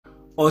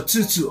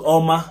Otutu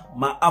Oma,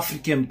 my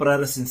African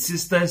brothers and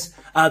sisters.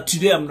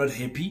 Today I'm not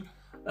happy.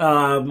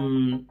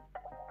 I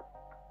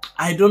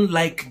don't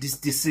like this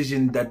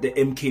decision that the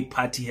MK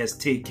party has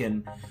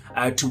taken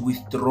to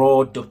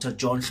withdraw Dr.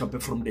 John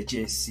Hlophe from the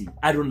JSC.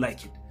 I don't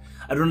like it.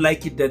 I don't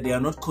like it that they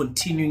are not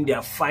continuing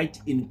their fight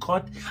in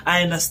court.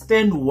 I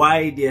understand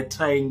why they are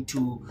trying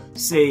to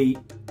say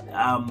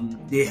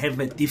they have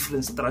a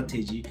different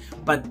strategy,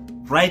 but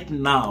right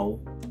now,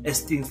 as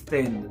things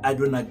stand, I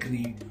don't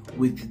agree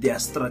with their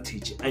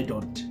strategy. I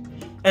don't.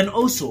 And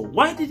also,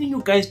 why didn't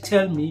you guys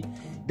tell me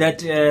that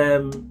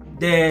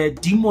the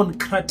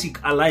Democratic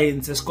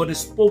Alliance has got a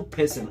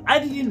spokesperson? I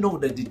didn't know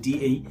that the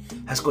DA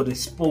has got a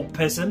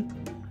spokesperson,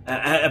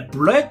 a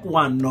black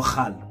one,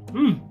 Nohal.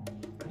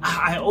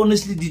 I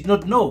honestly did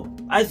not know.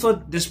 I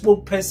thought the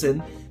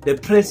spokesperson, the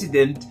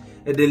president,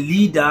 the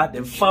leader,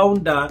 the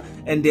founder,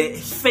 and the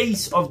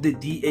face of the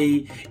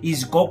DA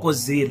is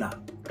Gogozela.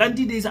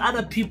 There's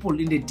other people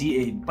in the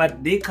DA,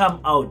 but they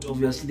come out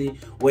obviously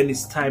when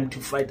it's time to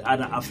fight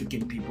other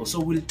African people. So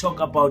we'll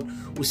talk about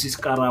Usis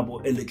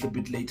Karabo a little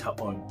bit later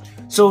on.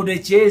 So the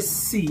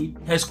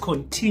JSC has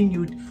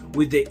continued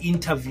with the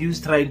interviews,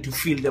 trying to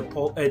fill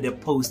the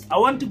post. I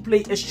want to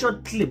play a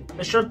short clip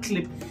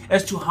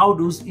as to how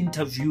those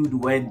interviews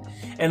went,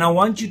 and I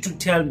want you to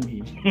tell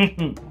me.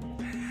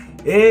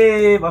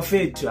 Hey,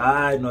 Bafetu,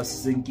 I'm not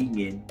sinking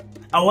in.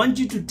 I want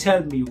you to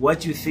tell me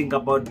what you think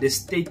about the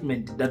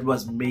statement that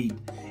was made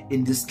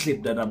in this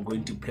clip that I'm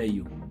going to play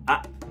you.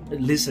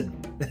 Listen,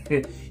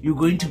 you're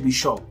going to be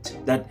shocked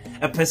that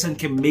a person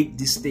can make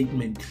this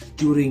statement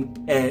during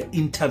an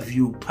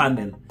interview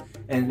panel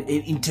and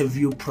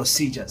interview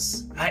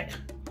procedures.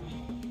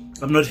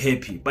 I'm not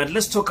happy, but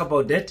let's talk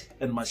about that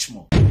and much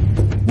more.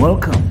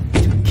 Welcome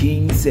to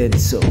King Said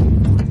So,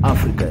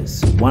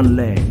 Africa's one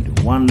land,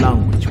 one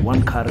language,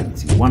 one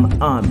currency, one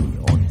army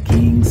on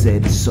King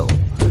Said So.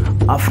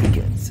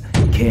 Africans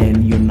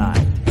can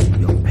unite.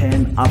 Your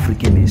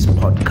Pan-Africanist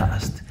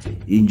podcast.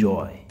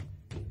 Enjoy.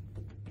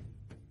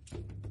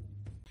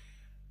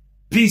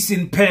 Peace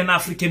in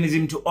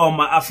Pan-Africanism to all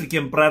my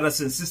African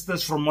brothers and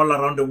sisters from all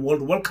around the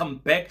world. Welcome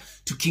back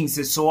to King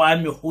Says So.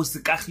 I'm your host,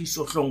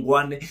 Kagiso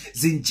Hlongwane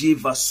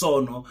Zinjiva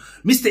Sono.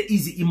 Mr.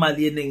 Easy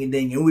Imali,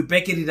 and we're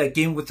back at it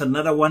again with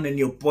another one, and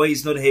your boy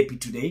is not happy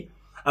today.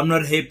 I'm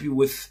not happy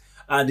with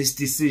this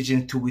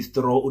decision to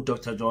withdraw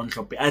Dr. John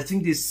Hlophe. I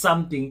think there's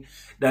something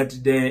that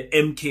the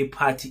MK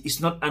party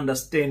is not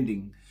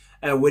understanding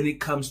when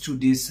it comes to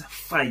these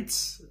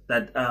fights.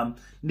 That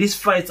these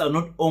fights are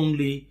not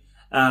only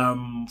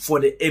for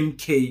the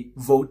MK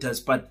voters,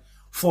 but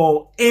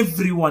for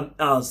everyone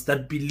else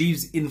that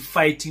believes in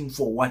fighting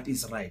for what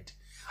is right.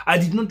 I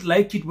did not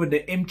like it when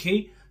the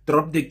MK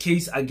dropped the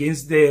case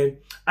against the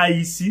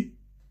IEC.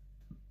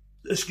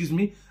 Excuse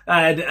me,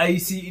 the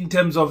IEC in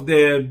terms of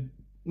the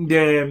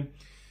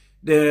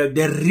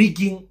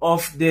rigging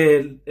of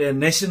the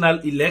national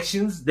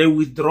elections. They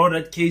withdraw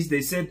that case.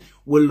 They said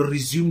we'll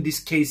resume this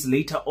case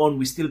later on.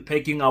 We're still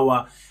packing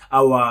our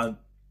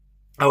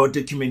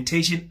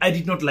documentation. I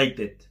did not like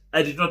that.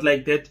 I did not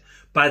like that,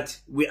 but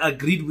we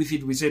agreed with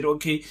it. We said,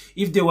 okay,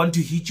 if they want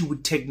to hit you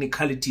with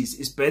technicalities,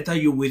 it's better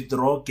you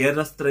withdraw,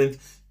 gather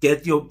strength,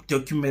 get your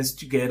documents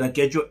together,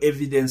 get your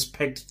evidence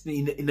packed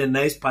in a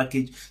nice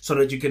package so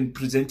that you can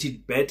present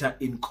it better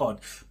in court.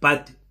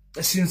 But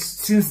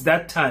since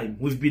that time,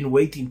 we've been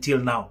waiting till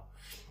now.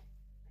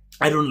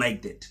 I don't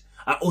like that.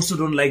 I also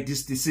don't like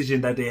this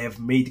decision that they have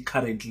made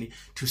currently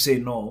to say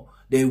no,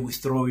 they're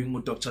withdrawing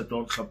Dr.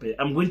 John Hlophe.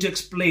 I'm going to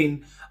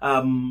explain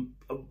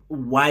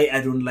why I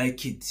don't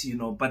like it,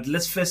 but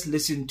let's first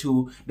listen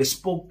to the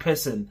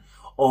spokesperson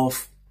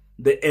of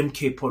the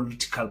MK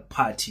political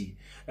party,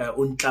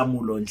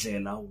 Untlamulo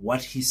Ndlela,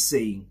 what he's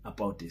saying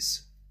about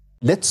this.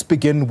 Let's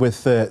begin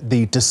with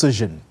the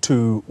decision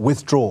to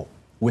withdraw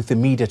with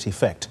immediate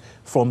effect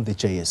from the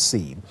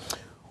JSC.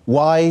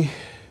 Why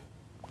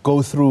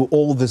go through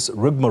all this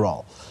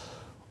rigmarole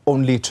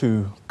only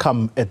to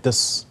come at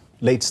this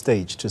late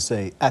stage to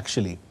say,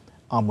 actually,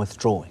 I'm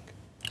withdrawing?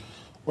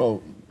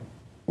 Well,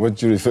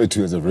 what you refer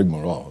to as a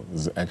rigmarole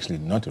is actually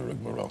not a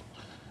rigmarole.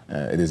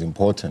 It is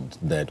important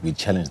that we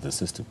challenge the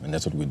system, and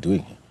that's what we're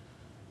doing here.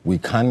 We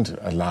can't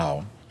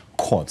allow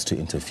courts to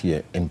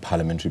interfere in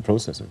parliamentary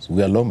processes.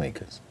 We are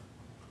lawmakers.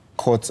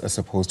 Courts are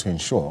supposed to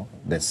ensure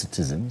that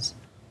citizens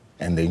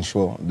and they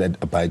ensure that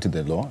abide to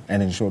the law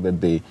and ensure that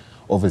they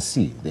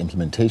oversee the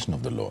implementation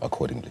of the law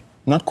accordingly.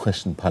 Not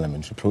question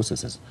parliamentary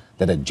processes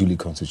that are duly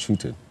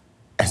constituted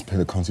as per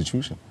the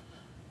Constitution.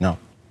 Now,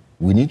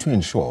 we need to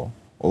ensure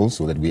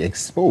also that we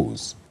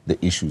expose the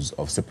issues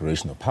of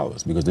separation of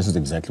powers, because this is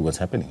exactly what's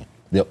happening.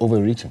 They're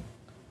overreaching.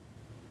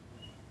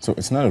 So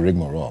it's not a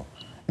rigmarole.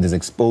 It is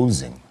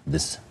exposing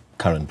this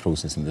current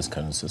process in this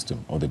current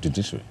system or the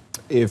judiciary.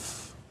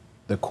 If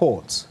the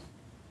courts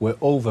were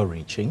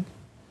overreaching,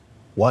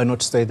 why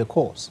not stay the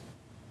course?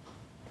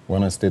 Why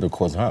not stay the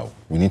course how?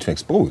 We need to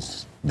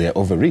expose their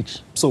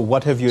overreach. So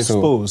what have you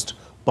exposed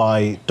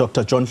by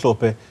Dr. John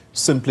Hlophe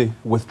simply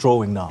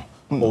withdrawing now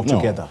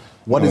altogether?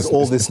 What is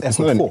all this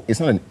effort for? It's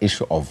not an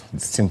issue of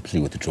simply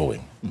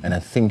withdrawing. And I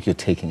think you're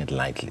taking it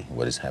lightly,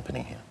 what is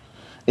happening here.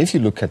 If you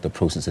look at the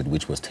process at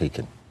which was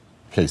taken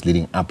place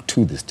leading up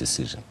to this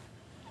decision,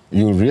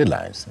 you'll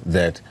realize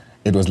that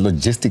it was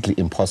logistically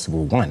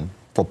impossible, one,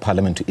 for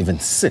Parliament to even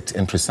sit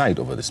and preside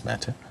over this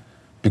matter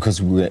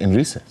because we were in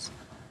recess.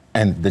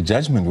 And the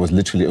judgment was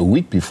literally a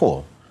week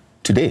before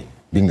today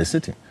being the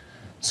sitting.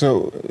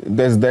 So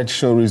does that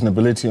show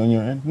reasonability on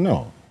your end?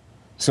 No.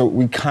 So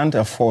we can't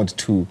afford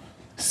to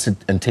sit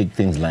and take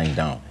things lying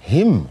down.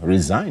 Him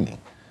resigning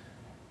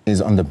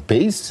is on the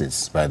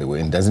basis, by the way,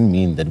 and doesn't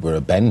mean that we're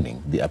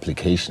abandoning the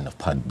application of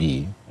Part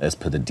B as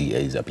per the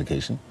DA's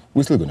application.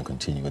 We're still going to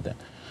continue with that.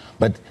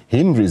 But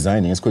him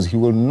resigning is because he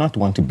will not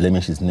want to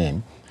blemish his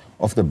name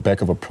off the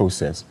back of a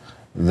process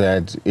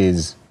that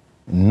is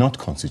not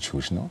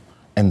constitutional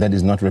and that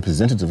is not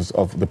representative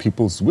of the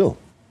people's will.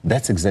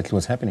 That's exactly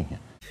what's happening here.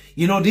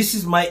 You know, this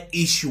is my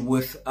issue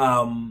with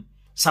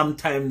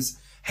sometimes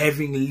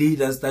having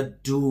leaders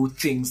that do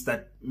things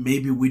that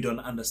maybe we don't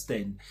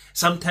understand.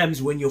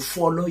 Sometimes when you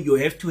follow, you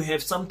have to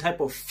have some type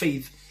of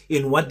faith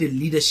in what the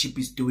leadership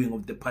is doing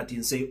of the party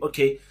and say,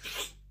 okay,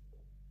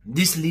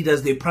 these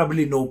leaders, they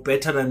probably know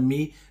better than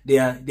me.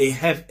 They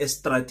have a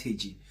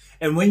strategy.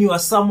 And when you are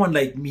someone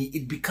like me,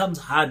 it becomes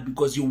hard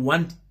because you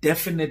want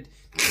definite,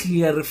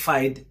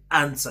 clarified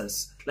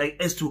answers. Like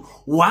as to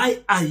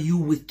why are you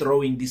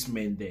withdrawing this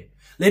man there?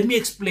 Let me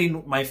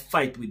explain my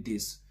fight with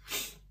this.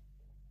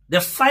 The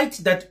fight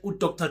that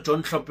Dr.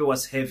 John Hlophe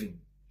was having,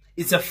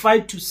 it's a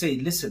fight to say,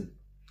 listen,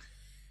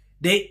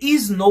 there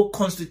is no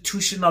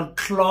constitutional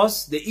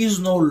clause, there is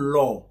no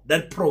law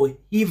that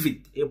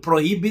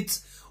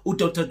prohibits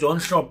Dr. John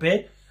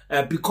Hlophe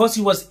because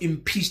he was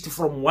impeached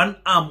from one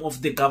arm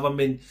of the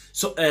government,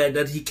 so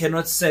that he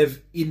cannot serve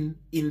in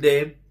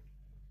the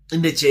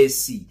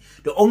JSC.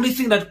 The only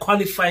thing that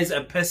qualifies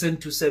a person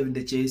to serve in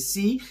the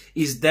JSC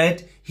is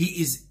that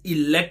he is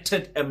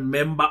elected a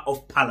member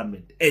of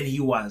parliament, and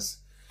he was.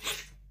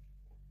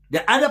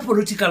 The other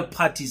political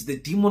parties, the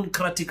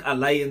Democratic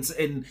Alliance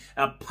and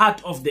a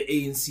part of the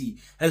ANC,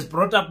 has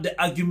brought up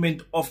the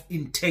argument of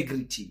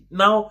integrity.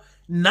 Now,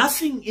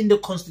 nothing in the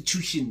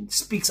Constitution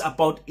speaks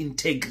about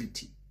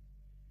integrity.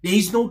 There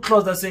is no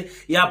clause that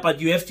says, yeah, but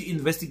you have to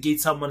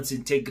investigate someone's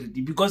integrity.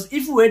 Because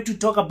if we were to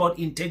talk about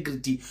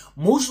integrity,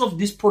 most of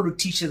these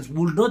politicians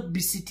will not be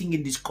sitting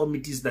in these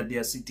committees that they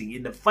are sitting.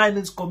 In the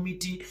finance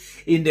committee,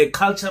 in the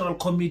cultural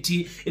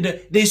committee.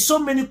 There's so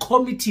many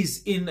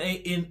committees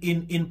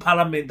in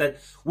parliament that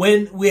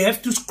when we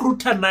have to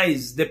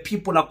scrutinize the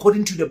people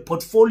according to the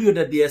portfolio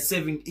that they are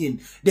serving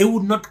in, they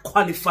would not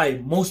qualify,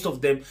 most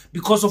of them,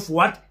 because of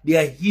what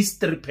their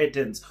history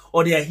patterns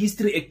or their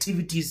history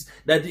activities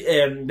that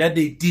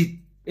they did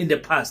in the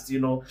past, you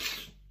know,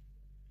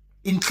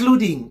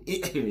 including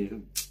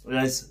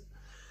guys.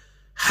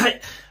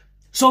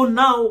 So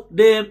now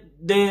the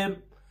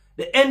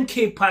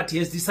MK party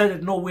has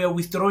decided, no, we are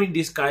withdrawing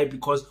this guy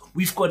because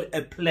we've got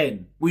a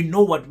plan. We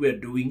know what we are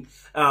doing.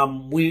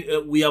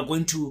 We are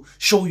going to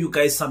show you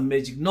guys some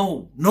magic.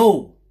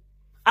 No,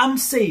 I'm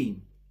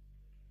saying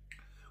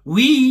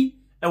we.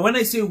 And when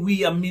I say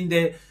we, I mean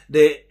the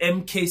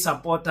MK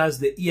supporters,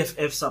 the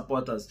EFF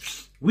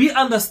supporters. We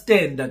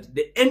understand that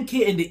the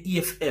MK and the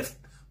EFF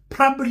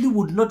probably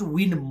would not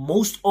win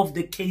most of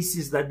the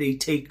cases that they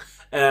take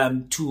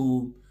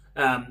to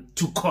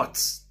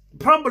courts.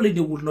 Probably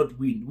they would not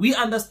win. We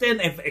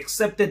understand and have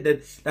accepted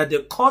that the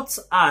courts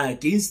are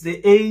against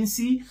the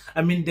ANC.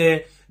 I mean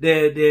the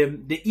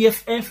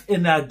EFF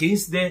and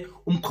against the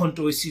Umkhonto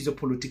weSizwe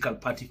political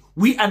party.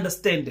 We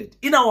understand it.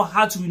 In our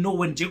hearts, we know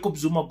when Jacob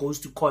Zuma goes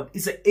to court,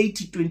 it's an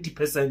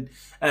 80-20%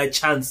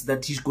 chance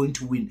that he's going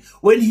to win.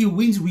 When he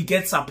wins, we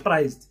get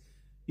surprised.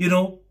 You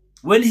know,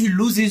 when he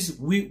loses,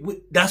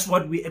 that's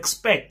what we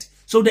expect.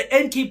 So the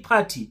NK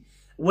party,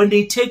 when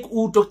they take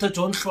Dr.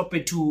 John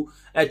Hlophe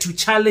to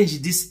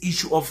challenge this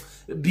issue of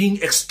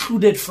being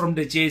excluded from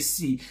the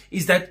JSC,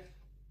 is that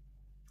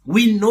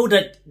we know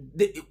that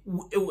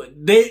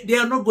they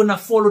are not going to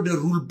follow the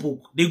rule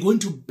book. They're going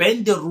to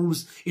bend the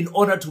rules in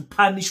order to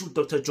punish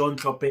Dr. John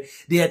Hlophe.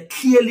 They are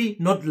clearly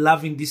not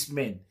loving this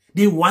man.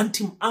 They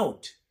want him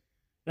out.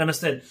 You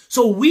understand?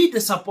 So we, the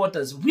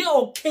supporters, we are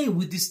okay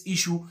with this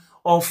issue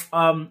of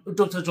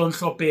Dr. John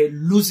Hlophe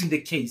losing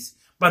the case.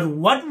 But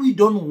what we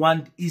don't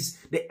want is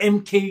the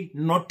MK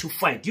not to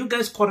fight. You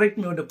guys correct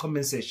me on the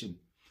comment section.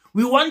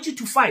 We want you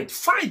to fight.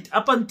 Fight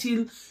up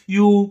until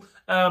you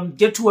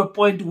get to a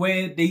point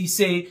where they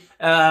say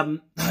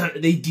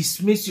they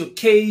dismiss your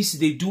case,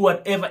 they do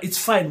whatever. It's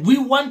fine. We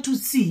want to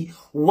see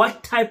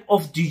what type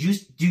of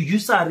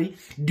judiciary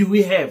do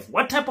we have?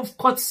 What type of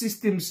court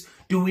systems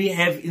do we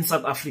have in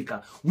South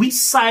Africa? Which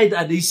side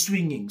are they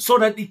swinging so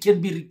that it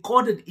can be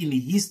recorded in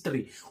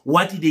history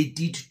what they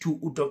did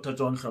to Dr.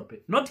 John Hlophe?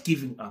 Not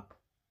giving up.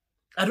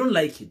 I don't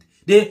like it.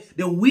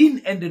 The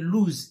win and the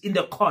lose in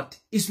the court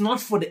is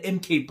not for the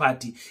MK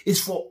party. It's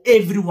for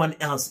everyone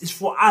else. It's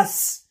for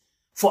us.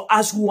 For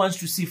us who wants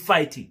to see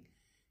fighting.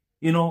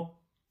 You know,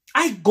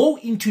 I go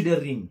into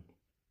the ring.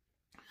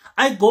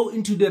 I go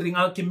into the ring.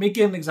 I can make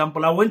an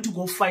example. I went to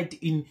go fight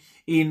in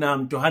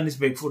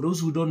Johannesburg. For those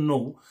who don't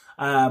know,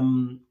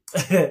 I'm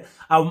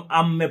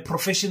a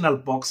professional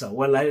boxer.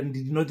 Well, I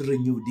did not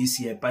renew this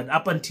year, but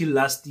up until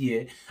last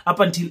year, up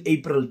until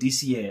April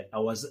this year, I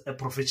was a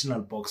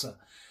professional boxer.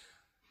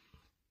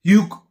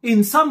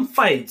 In some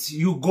fights,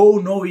 you go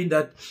knowing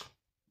that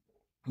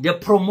the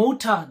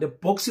promoter, the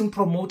boxing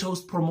promoter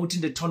who's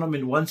promoting the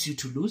tournament wants you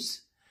to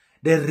lose.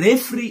 The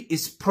referee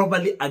is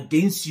probably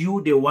against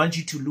you. They want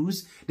you to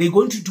lose. They're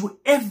going to do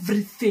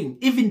everything.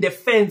 Even the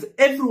fans,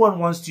 everyone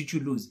wants you to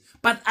lose.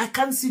 But I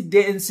can't sit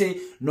there and say,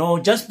 no,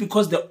 just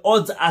because the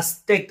odds are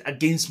stacked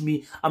against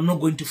me, I'm not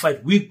going to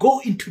fight. We go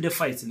into the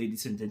fights,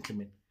 ladies and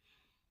gentlemen.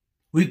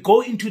 We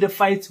go into the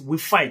fights, we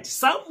fight.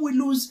 Some we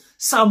lose,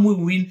 some we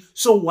win.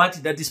 So what?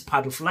 That is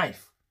part of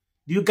life.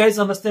 Do you guys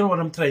understand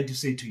what I'm trying to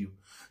say to you?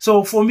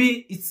 So for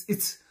me,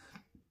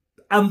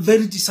 I'm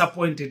very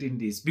disappointed in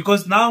this,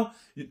 because now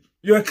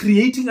you are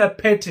creating a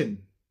pattern,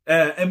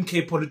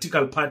 MK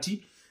political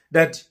party,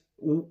 that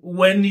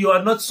when you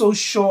are not so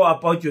sure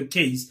about your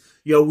case,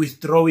 you're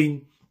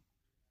withdrawing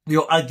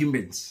your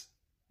arguments.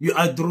 You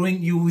are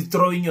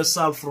withdrawing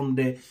yourself from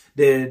the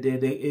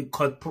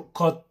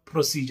court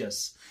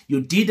procedures. You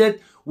did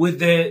it with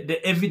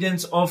the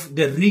evidence of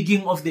the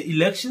rigging of the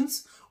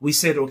elections. We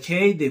said,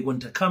 okay, they're going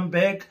to come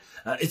back.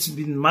 It's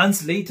been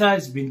months later.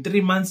 It's been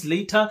 3 months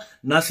later.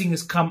 Nothing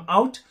has come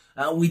out.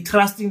 We're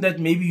trusting that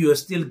maybe you are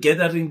still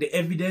gathering the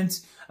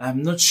evidence.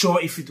 I'm not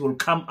sure if it will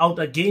come out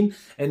again.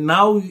 And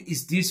now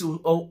is this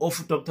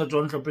of Dr.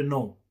 John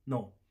Hlophe?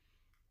 No.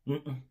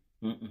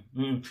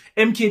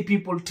 MK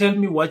people, tell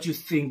me what you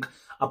think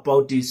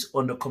about this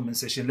on the comment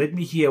section. Let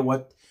me hear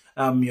what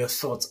your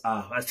thoughts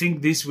are. I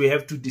think this, we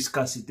have to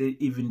discuss it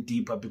even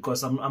deeper,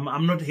 because I'm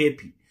not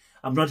happy.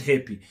 I'm not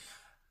happy.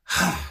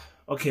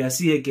 Okay, I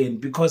see again,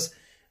 because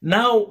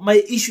now my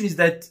issue is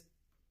that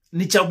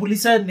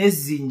nijabulisa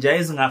nezinja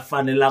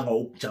ezingafanelanga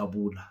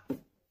ukujabula.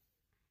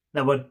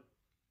 Now, but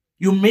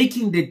you're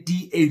making the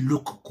DA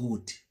look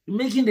good. You're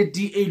making the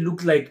DA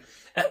look like,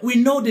 we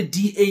know the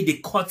DA, the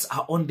courts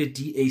are on the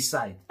DA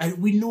side. And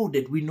we know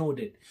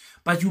that.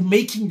 But you're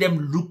making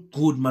them look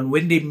good, man,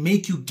 when they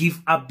make you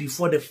give up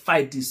before the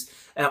fight is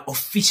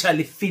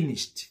officially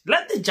finished.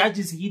 Let the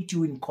judges hit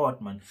you in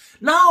court, man.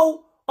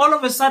 Now, all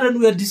of a sudden,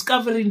 we are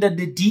discovering that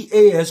the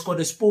DA has got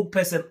a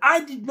spokesperson.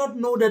 I did not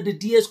know that the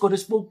DA has got a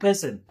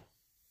spokesperson.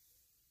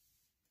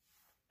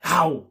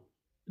 How?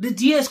 The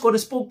DA has got a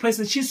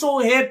spokesperson. She's so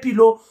happy,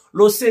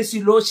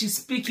 she's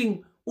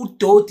speaking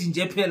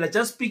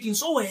just speaking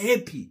so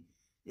happy.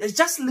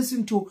 Just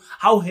listen to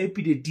how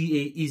happy the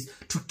DA is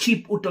to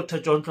keep Dr.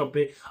 John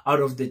Hlophe out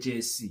of the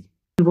JSC.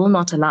 Will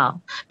not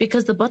allow,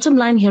 because the bottom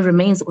line here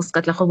remains,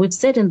 we've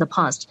said in the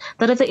past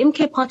that if the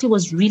MK party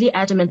was really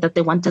adamant that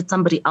they wanted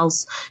somebody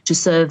else to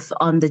serve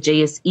on the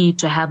JSE,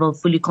 to have a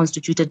fully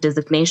constituted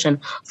designation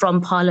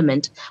from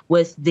Parliament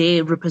with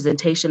their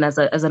representation as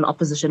an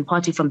opposition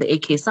party from the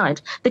AK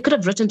side, they could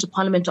have written to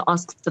Parliament to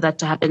ask for that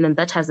to happen, and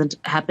that hasn't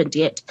happened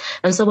yet.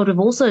 And so what we've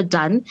also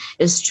done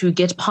is to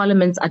get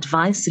Parliament's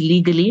advice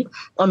legally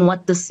on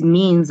what this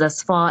means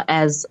as far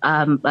as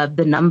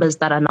the numbers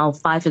that are now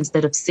 5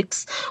 instead of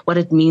 6, what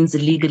it means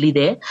legally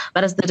there.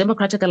 But as the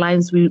Democratic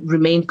Alliance, we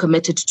remain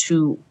committed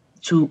to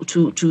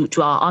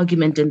our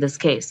argument in this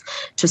case,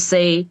 to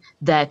say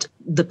that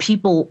the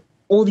people,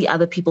 all the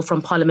other people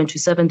from Parliament who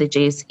serve in the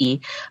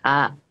JSE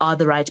are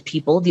the right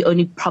people. The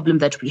only problem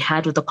that we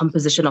had with the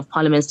composition of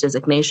Parliament's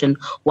designation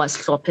was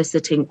Hlophe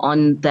sitting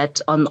on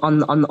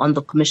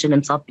the commission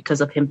himself because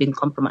of him being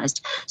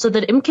compromised. So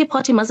that MK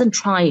party mustn't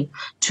try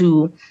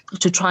to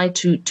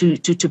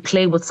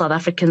play with South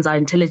Africans, our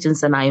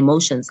intelligence and our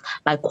emotions,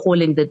 by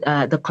calling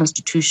the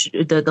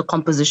constitution, the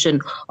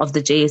composition of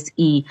the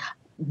JSE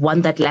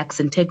one that lacks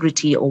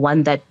integrity, or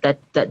one that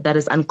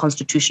is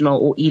unconstitutional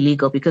or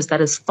illegal, because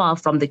that is far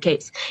from the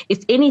case.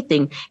 If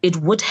anything, it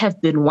would have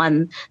been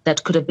one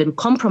that could have been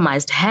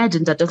compromised had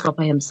Dr.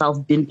 Hlophe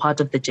himself been part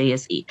of the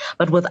JSE.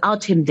 But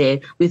without him there,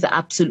 we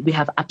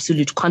have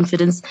absolute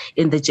confidence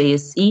in the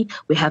JSE.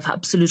 We have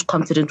absolute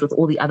confidence with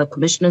all the other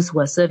commissioners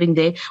who are serving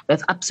there. We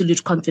have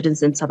absolute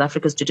confidence in South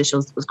Africa's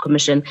Judicial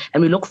Commission,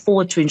 and we look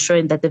forward to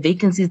ensuring that the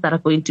vacancies that are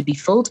going to be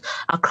filled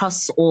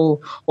across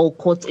all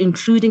courts,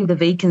 including the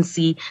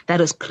vacancy that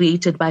was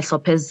created by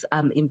Hlophe's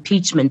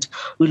impeachment,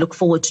 we look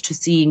forward to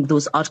seeing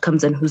those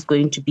outcomes and who's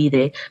going to be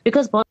there.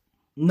 Because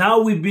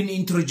now we've been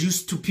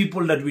introduced to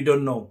people that we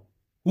don't know.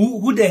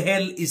 Who the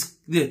hell is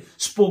the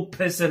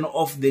spokesperson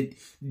of the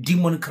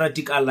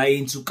Democratic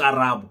Alliance,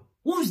 Karabo?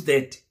 Who's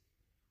that?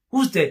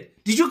 Who's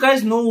that? Did you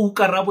guys know who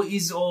Karabo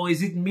is, or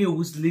is it me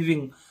who's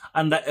living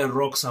under a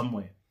rock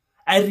somewhere?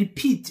 I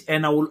repeat,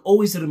 and I will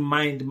always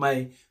remind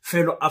my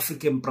fellow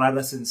African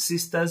brothers and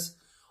sisters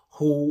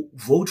who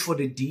vote for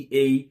the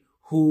DA,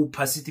 who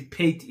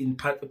participate in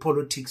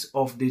politics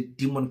of the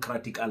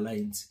Democratic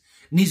Alliance.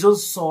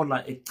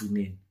 Nizosola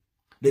ekugcineni.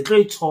 Letlo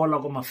ithola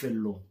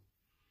kwamafellong.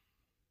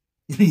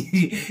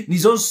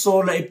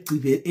 Nizosola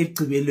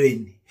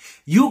ekugcibelweni.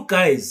 You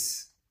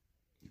guys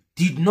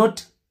did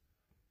not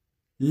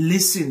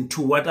listen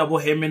to what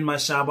Abo Hemen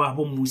Mashaba,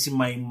 Abo Musi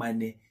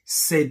Maimane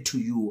said to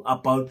you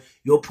about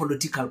your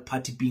political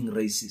party being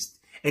racist.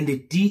 And the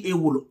DA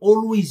will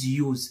always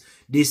use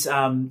this,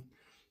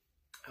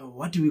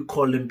 what do we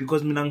call them?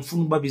 Because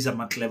Minangfung Babis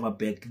are clever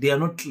back. They are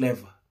not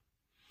clever.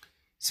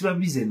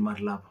 Sibabis and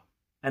Marlaba.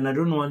 And I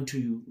don't want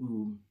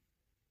to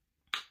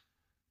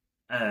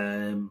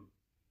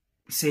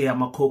say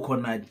I'm a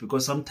coconut,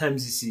 because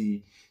sometimes you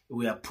see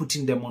we are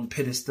putting them on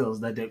pedestals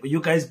that you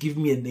guys give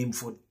me a name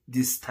for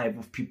this type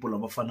of people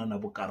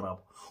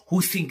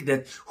who think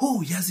that,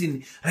 oh,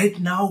 Yazin, right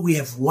now we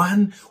have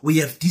won, we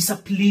have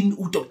discipline,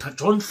 Dr.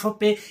 John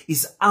Hlophe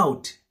is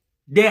out.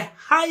 The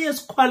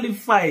highest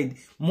qualified,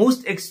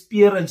 most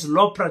experienced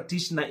law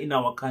practitioner in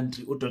our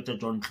country, Dr.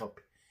 John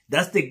Hlophe.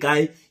 That's the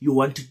guy you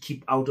want to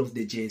keep out of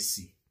the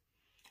JSC.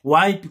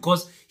 Why?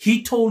 Because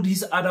he told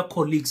his other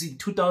colleagues in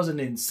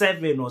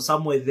 2007 or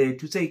somewhere there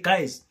to say,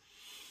 guys,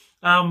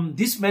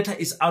 this matter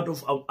is out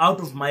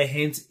of my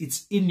hands.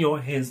 It's in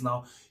your hands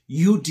now.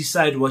 You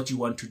decide what you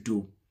want to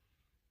do.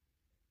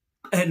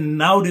 And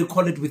now they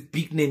call it with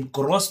big name,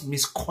 gross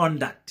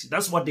misconduct.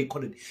 That's what they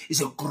call it.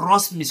 It's a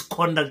gross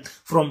misconduct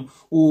from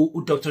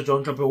Dr.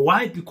 John Hlophe.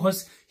 Why?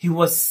 Because he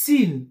was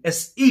seen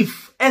as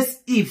if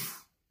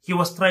he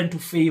was trying to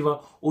favor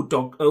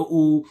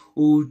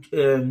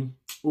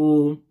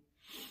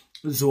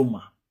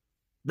Zuma.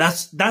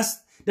 That's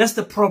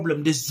the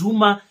problem. The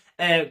Zuma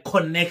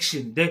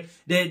connection,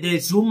 the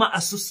Zuma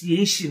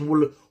association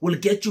will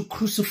get you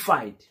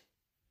crucified.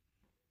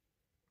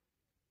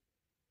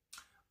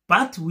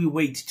 But we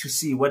wait to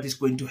see what is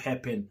going to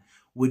happen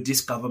with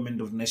this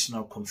government of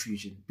national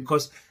confusion,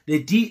 because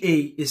the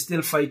DA is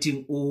still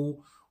fighting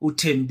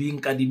Thembi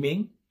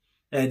Nkadimeng,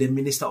 the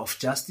Minister of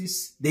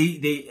Justice.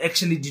 They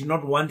actually did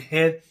not want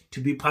her to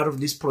be part of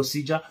this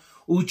procedure.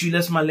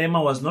 Julius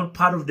Malema was not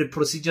part of the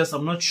procedures.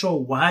 I'm not sure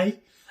why.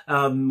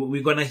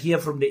 We're going to hear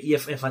from the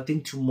EFF. I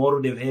think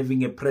tomorrow they're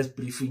having a press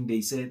briefing.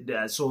 They said,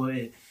 I saw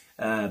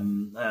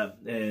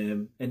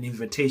an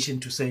invitation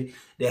to say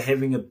they're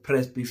having a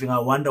press briefing. I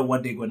wonder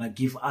what they're going to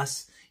give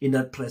us in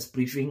that press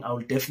briefing. I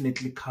will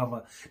definitely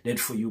cover that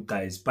for you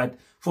guys. But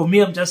for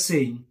me, I'm just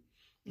saying,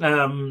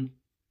 that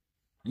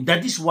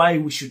is why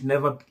we should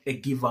never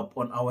give up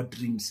on our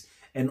dreams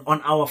and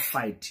on our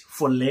fight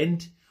for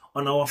land,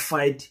 on our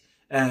fight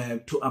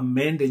to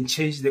amend and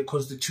change the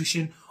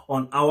constitution,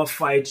 on our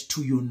fight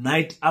to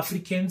unite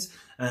Africans,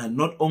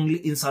 not only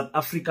in South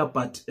Africa,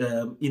 but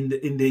in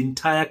the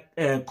entire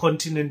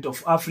continent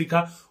of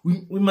Africa.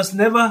 We must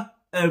never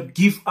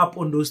give up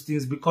on those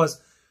things,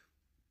 because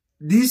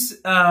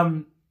these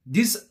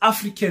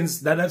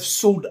Africans that have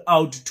sold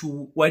out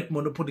to white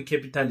monopoly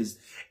capitalists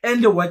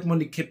and the white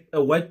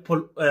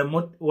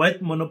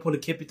monopoly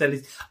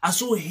capitalists are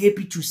so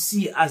happy to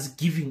see us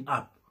giving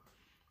up.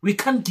 We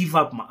can't give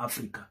up,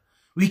 Africa.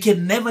 We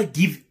can never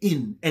give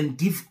in and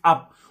give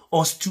up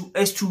as to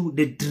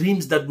the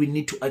dreams that we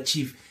need to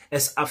achieve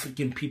as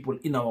African people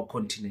in our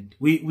continent.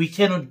 We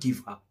cannot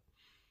give up.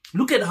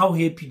 Look at how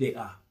happy they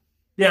are.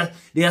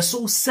 They are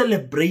so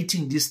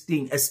celebrating this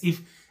thing as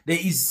if there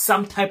is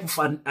some type of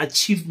an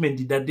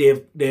achievement that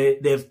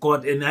they've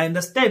got, and I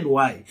understand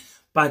why.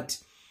 But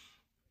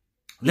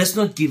let's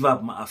not give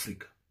up,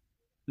 Africa.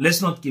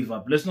 Let's not give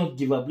up. Let's not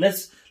give up.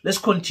 Let's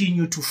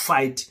continue to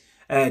fight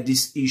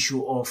this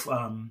issue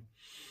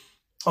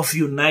of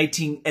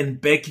uniting and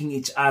backing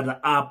each other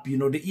up. You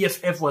know, the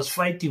EFF was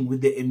fighting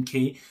with the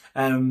MK.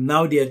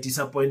 Now they are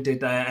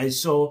disappointed. I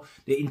saw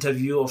the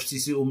interview of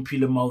Sisi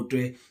Umpile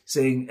Mautwe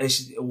saying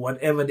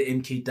whatever the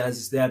MK does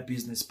is their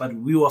business. But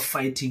we were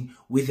fighting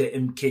with the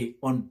MK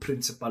on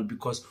principle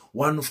because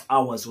one of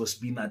ours was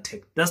being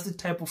attacked. That's the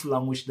type of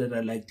language that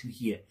I like to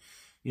hear,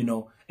 you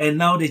know. And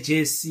now the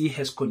JSC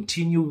has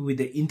continued with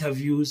the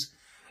interviews.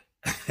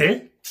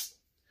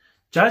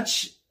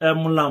 Judge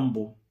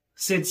Mulambo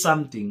said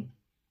something.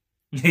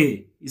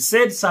 He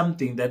said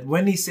something that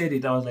when he said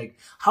it, I was like,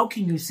 how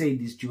can you say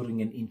this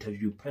during an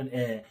interview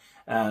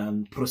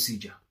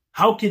procedure?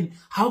 How can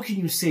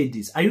you say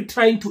this? Are you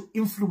trying to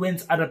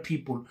influence other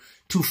people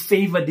to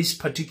favor this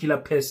particular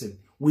person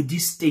with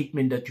this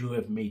statement that you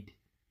have made?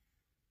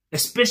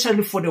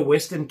 Especially for the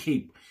Western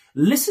Cape.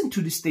 Listen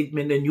to the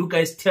statement and you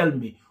guys tell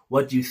me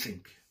what you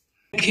think.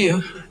 Thank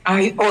you.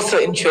 I also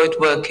enjoyed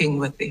working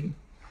with him.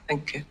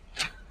 Thank you.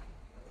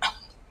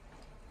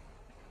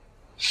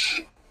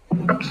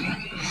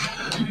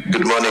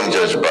 Good morning,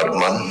 Judge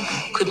Batman.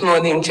 Good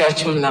morning,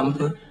 Judge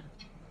Mlambo.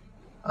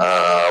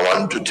 I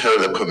want to tell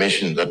the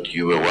Commission that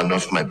you were one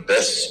of my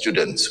best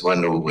students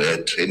when we were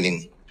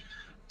training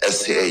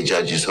SCA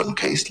judges on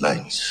case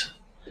lines.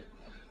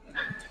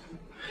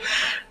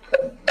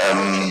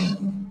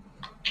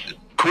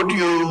 Could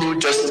you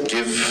just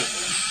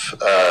give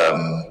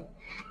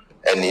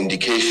an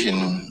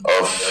indication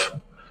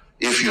of,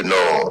 if you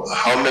know,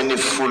 how many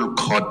full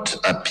court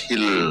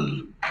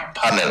appeal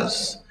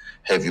panels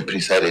have you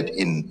presided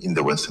in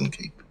the Western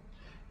Cape?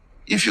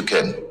 If you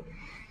can.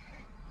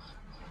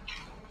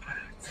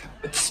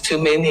 It's too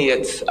many.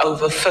 It's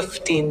over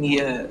 15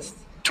 years.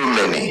 Too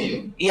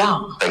many?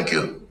 Yeah. Thank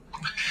you.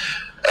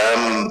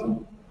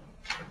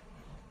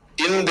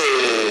 In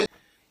the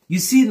You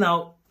see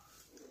now,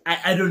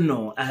 I don't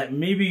know.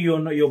 Maybe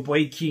your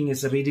boy King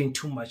is reading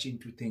too much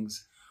into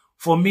things.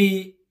 For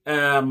me,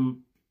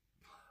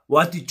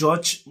 what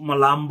Judge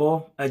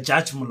Molambo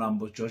Judge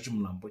Molambo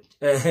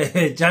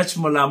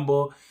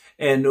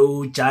and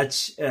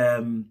Judge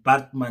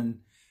Bartman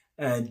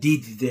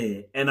did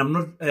there, and I'm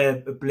not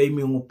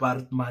blaming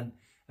Bartman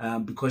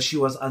because she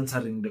was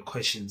answering the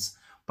questions,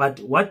 but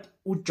what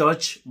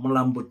Judge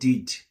Molambo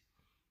did.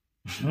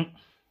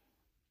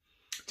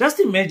 Just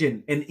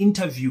imagine an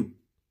interview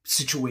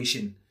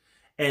situation,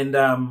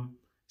 and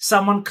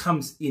someone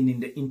comes in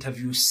the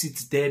interview,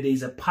 sits there. There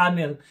is a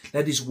panel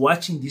that is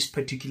watching this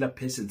particular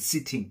person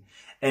sitting,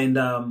 and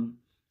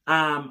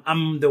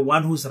I'm the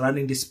one who's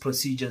running these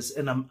procedures,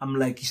 and I'm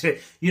like,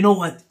 you know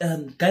what,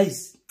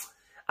 guys,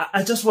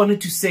 I just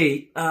wanted to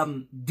say,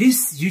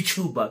 this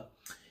YouTuber,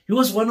 he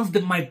was one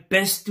of my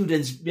best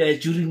students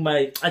during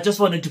my. I just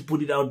wanted to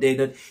put it out there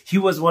that he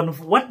was one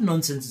of. What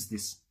nonsense is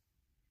this?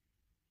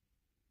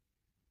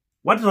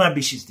 What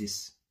rubbish is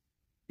this?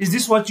 Is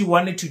this what you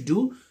wanted to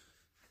do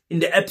in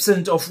the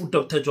absence of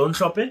Dr. John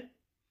Hlophe?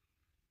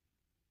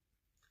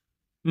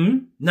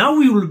 Now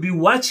we will be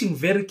watching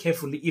very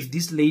carefully if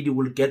this lady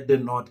will get the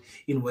nod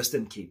in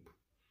Western Cape.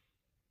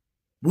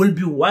 We'll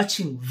be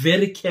watching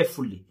very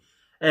carefully.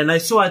 And I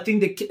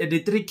think the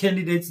three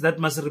candidates that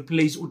must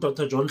replace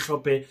Dr. John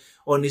Hlophe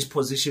on his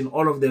position,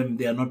 all of them,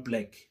 they are not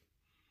black.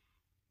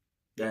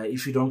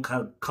 If you don't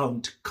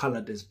count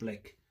colored as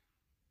black.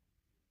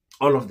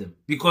 All of them.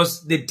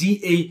 Because the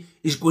DA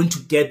is going to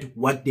get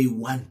what they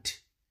want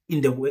in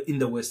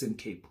the Western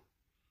Cape.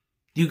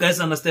 Do you guys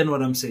understand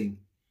what I'm saying?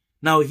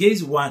 Now,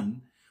 here's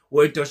one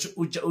where Judge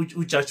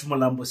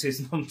Molambo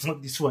says, no,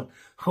 not this one.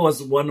 I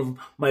was one of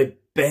my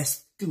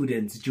best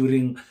students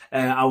during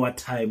our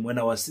time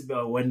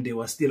when they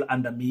were still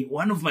under me.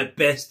 One of my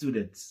best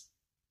students.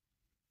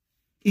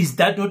 Is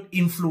that not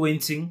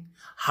influencing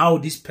how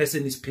this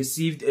person is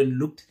perceived and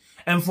looked?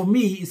 And for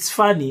me, it's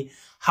funny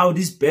how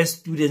these best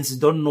students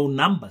don't know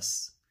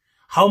numbers.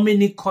 How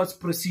many court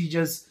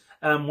procedures,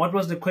 what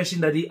was the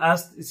question that he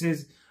asked? It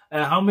says,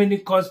 how many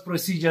court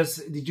procedures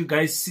did you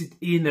guys sit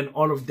in and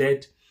all of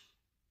that?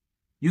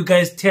 You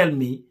guys tell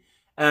me,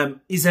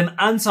 is an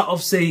answer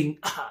of saying,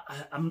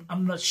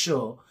 I'm not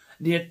sure.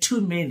 There are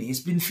too many.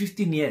 It's been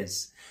 15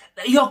 years.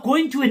 You're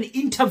going to an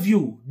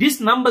interview. These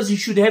numbers, you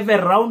should have a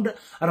round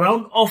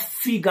off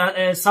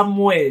figure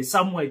somewhere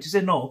to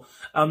say, no,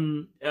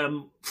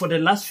 for the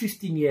last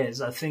 15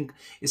 years, I think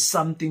it's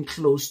something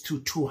close to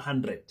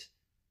 200,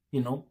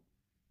 you know,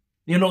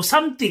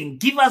 something.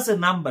 Give us a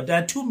number.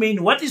 There are too many.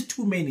 What is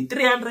too many?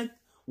 300,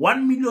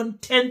 1 million,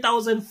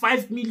 10,000,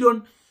 5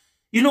 million.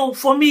 You know,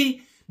 for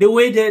me, the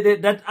way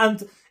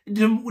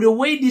the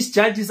way these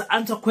judges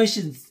answer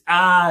questions,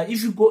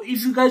 if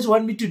you guys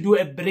want me to do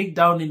a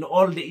breakdown in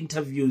all the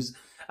interviews,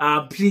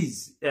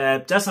 please,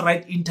 just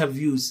write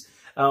interviews,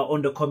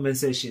 on the comment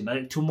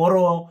section.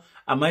 Tomorrow,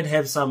 I might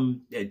have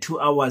some 2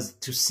 hours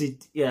to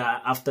sit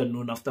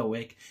afternoon after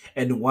work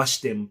and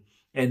watch them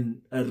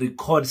and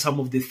record some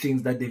of the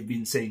things that they've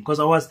been saying. Because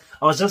I was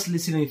just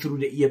listening through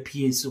the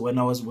earpiece when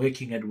I was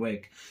working at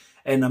work.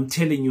 And I'm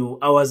telling you,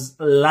 I was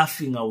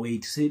laughing away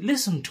to say,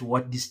 listen to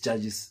what these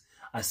judges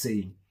are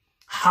saying.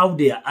 How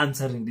they are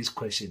answering this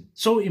question.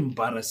 So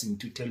embarrassing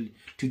to tell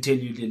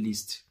you the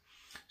least.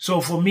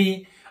 So for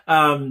me,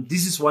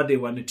 this is what they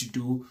wanted to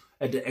do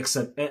at the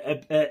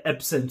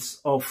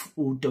absence of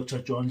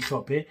Dr. John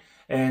Hlophe.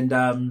 And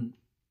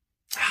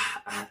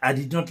I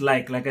did not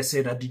like I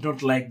said, I did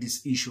not like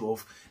this issue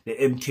of the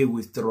MK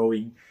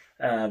withdrawing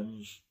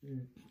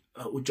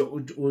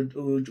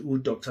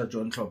Dr.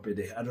 John Hlophe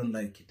there. I don't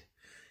like it.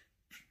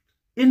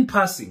 In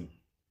passing,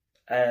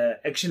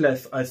 actually,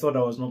 I thought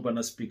I was not going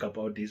to speak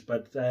about this,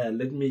 but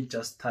let me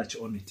just touch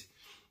on it.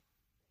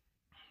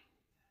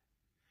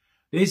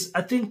 There's,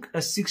 I think,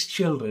 6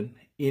 children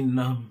in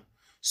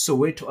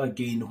Soweto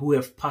again who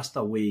have passed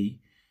away.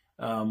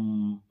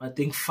 I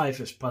think 5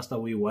 has passed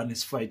away. 1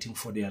 is fighting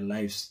for their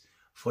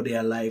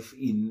life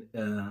in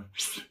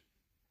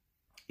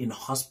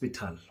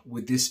hospital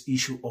with this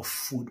issue of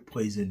food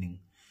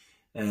poisoning.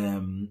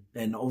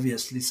 And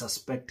obviously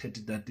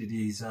suspected that it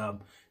is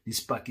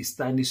this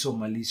Pakistani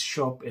Somali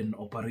shop, and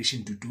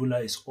Operation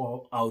Dudula is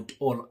all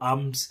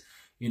arms,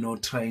 you know,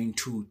 trying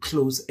to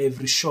close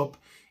every shop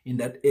in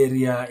that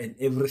area and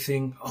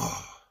everything.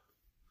 Oh.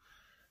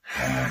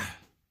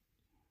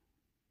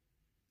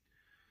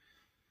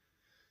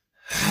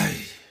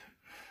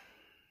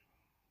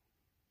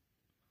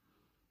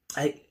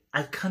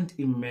 I can't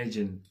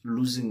imagine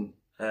losing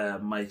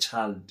my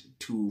child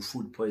to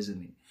food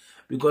poisoning,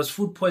 because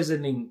food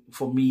poisoning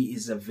for me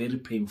is a very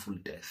painful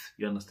death.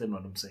 You understand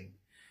what I'm saying?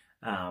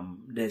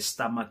 The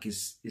stomach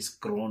is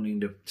groaning,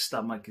 the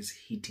stomach is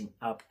heating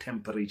up,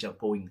 temperature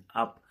going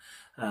up,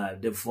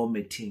 the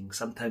vomiting.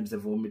 Sometimes the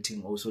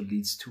vomiting also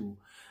leads to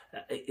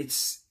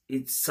it's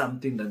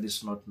something that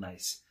is not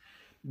nice.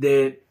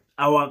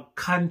 Our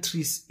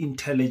country's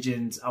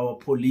intelligence, our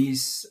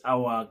police,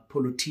 our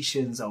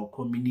politicians, our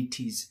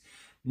communities,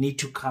 need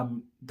to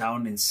come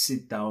down and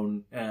sit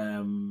down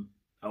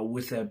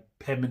with a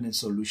permanent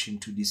solution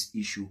to this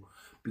issue,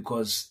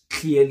 because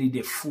clearly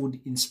the food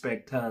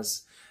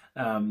inspectors,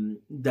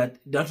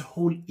 that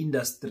whole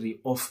industry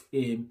of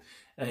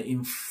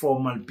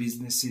informal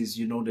businesses,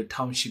 you know, the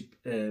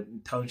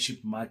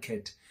township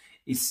market,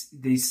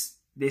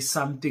 there's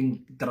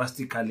something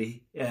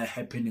drastically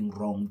happening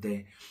wrong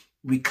there.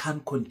 We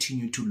can't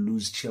continue to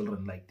lose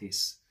children like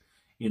this,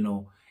 you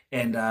know.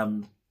 And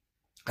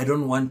I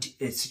don't want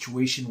a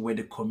situation where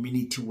the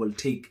community will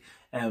take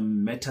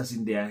matters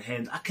in their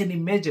hands. I can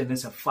imagine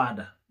as a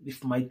father,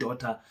 if my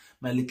daughter,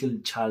 my little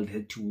child,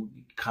 had to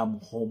come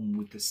home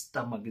with a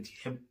stomach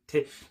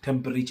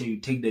temperature, you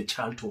take the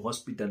child to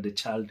hospital, the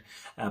child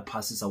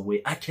passes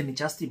away. I can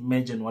just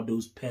imagine what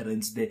those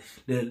parents, the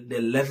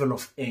level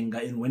of anger,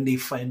 and when they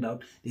find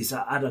out there's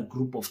another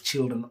group of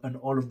children and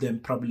all of them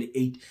probably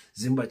ate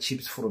Zimba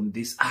chips from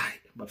this.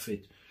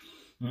 Buffet.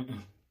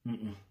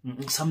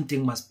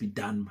 Something must be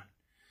done, man.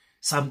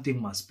 Something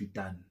must be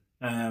done.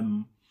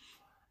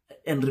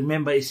 And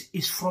remember,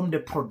 it's from the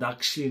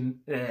production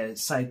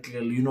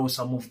cycle, you know,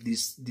 some of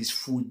this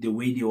food, the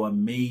way they were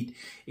made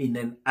in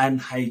an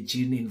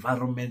unhygiene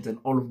environment and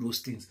all of those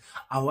things.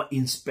 Our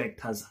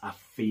inspectors are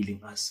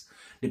failing us.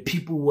 The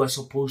people who are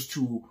supposed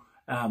to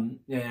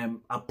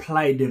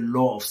apply the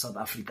law of South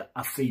Africa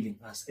are failing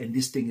us. And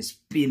this thing is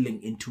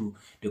spilling into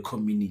the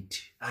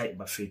community.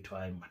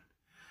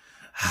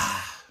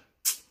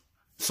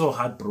 So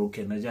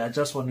heartbroken. I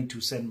just wanted to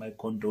send my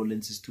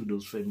condolences to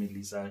those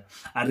families.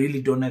 I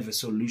really don't have a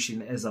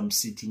solution as I'm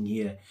sitting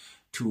here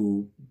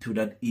to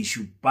that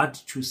issue,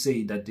 but to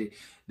say that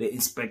the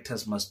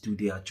inspectors must do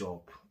their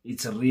job.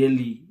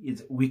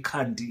 We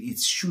can't.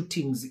 It's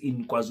shootings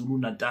in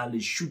KwaZulu-Natal,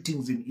 it's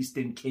shootings in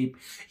Eastern Cape.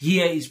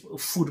 Here is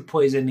food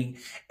poisoning,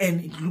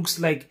 and it looks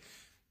like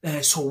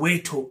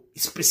Soweto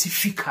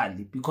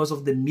specifically, because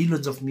of the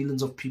millions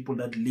of people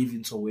that live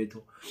in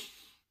Soweto,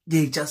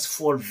 they just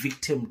fall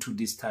victim to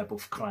this type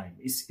of crime.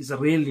 It's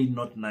really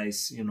not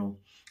nice, you know.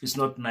 It's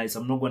not nice.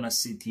 I'm not going to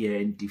sit here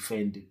and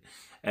defend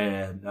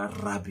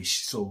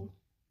rubbish. So,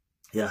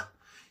 yeah,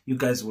 you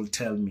guys will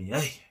tell me.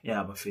 Hey,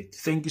 yeah, Buffett.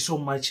 Thank you so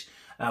much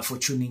for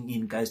tuning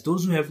in, guys.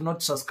 Those who have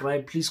not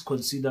subscribed, please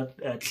consider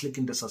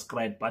clicking the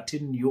subscribe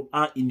button. You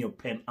are in your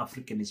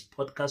Pan-Africanist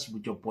podcast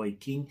with your boy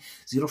King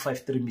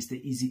 053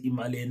 Mr. Easy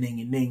Imali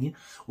Nengi Nengi,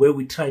 where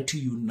we try to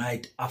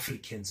unite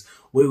Africans,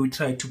 where we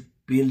try to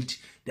build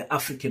the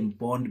African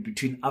bond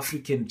between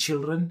African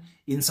children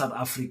in South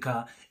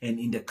Africa and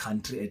in the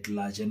country at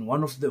large. And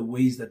one of the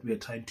ways that we are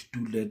trying to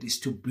do that is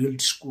to build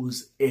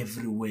schools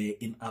everywhere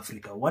in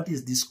Africa. What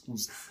is these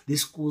schools?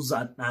 These schools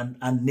are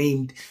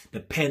named the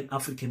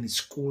Pan-Africanist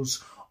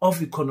Schools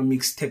of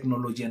Economics,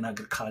 Technology and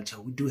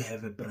Agriculture. We do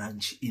have a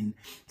branch in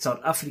South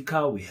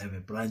Africa. We have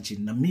a branch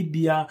in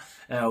Namibia.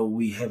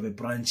 We have a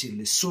branch in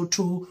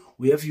Lesotho.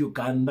 We have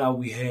Uganda.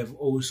 We have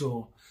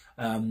also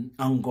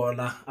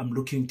Angola. I'm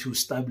looking to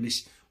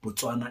establish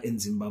Botswana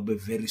and Zimbabwe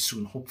very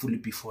soon, hopefully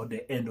before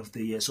the end of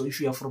the year. So if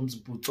you are from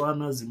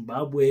Botswana,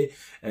 Zimbabwe,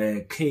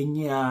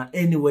 Kenya,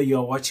 anywhere you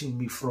are watching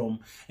me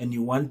from, and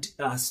you want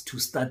us to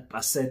start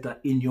Paseta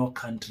in your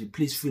country,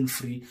 please feel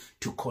free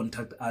to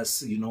contact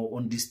us, you know,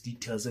 on these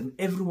details. And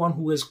everyone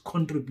who has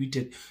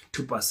contributed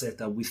to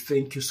Paseta, we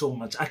thank you so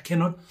much. I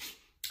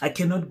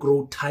cannot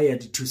grow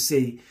tired to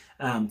say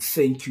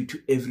thank you to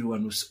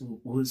everyone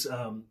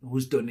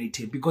who's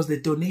donating, because the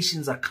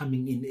donations are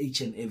coming in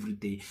each and every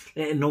day.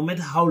 And no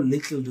matter how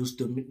little those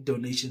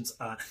donations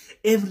are,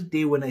 every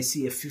day when I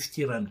see a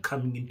 50 rand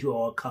coming into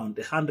our account,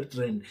 100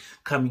 rand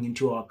coming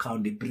into our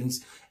account, it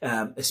brings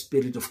a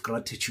spirit of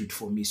gratitude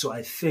for me. So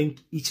I thank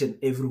each and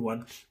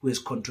everyone who has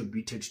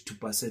contributed to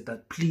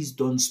Paseta. Please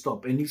don't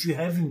stop. And if you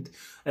haven't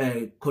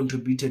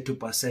contributed to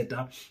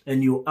Paseta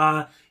and you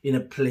are in a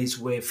place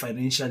where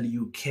financially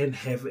you can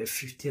have a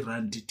 50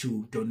 rand to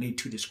donate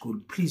to the school,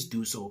 please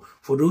do so.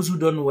 For those who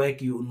don't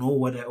work, you know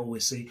what I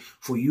always say.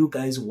 For you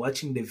guys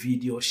watching the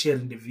video,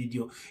 sharing the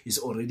video is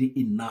already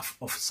enough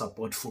of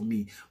support for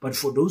me. But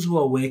for those who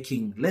are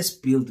working, let's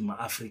build my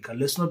Africa.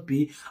 Let's not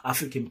be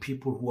African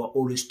people who are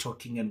always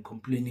talking and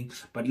complaining,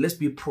 but let's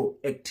be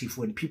proactive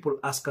when people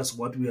ask us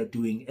what we are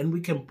doing, and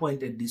we can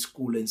point at this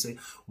school and say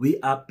we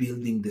are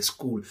building the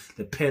school,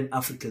 the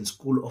Pan-African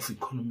School of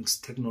Economics,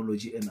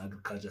 Technology and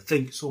Agriculture.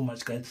 Thank you so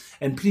much, guys,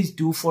 and please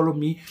do follow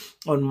me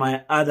on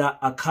my other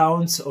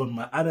accounts, on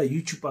my other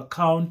YouTube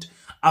account,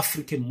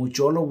 African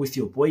Mojolo with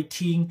your boy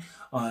King.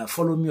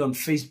 Follow me on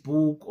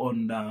Facebook,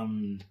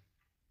 on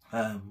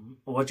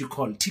what you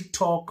call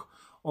TikTok,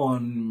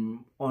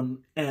 on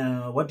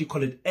what you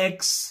call it,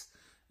 X,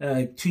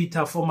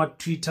 Twitter, former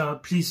Twitter.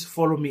 Please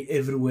follow me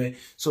everywhere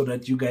so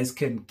that you guys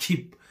can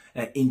keep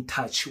in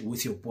touch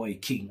with your boy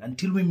King.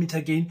 Until we meet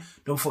again,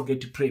 don't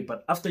forget to pray.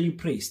 But after you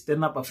pray,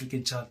 stand up,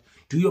 African child.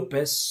 Do your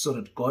best so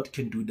that God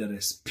can do the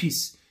rest.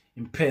 Peace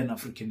in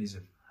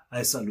Pan-Africanism.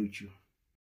 I salute you.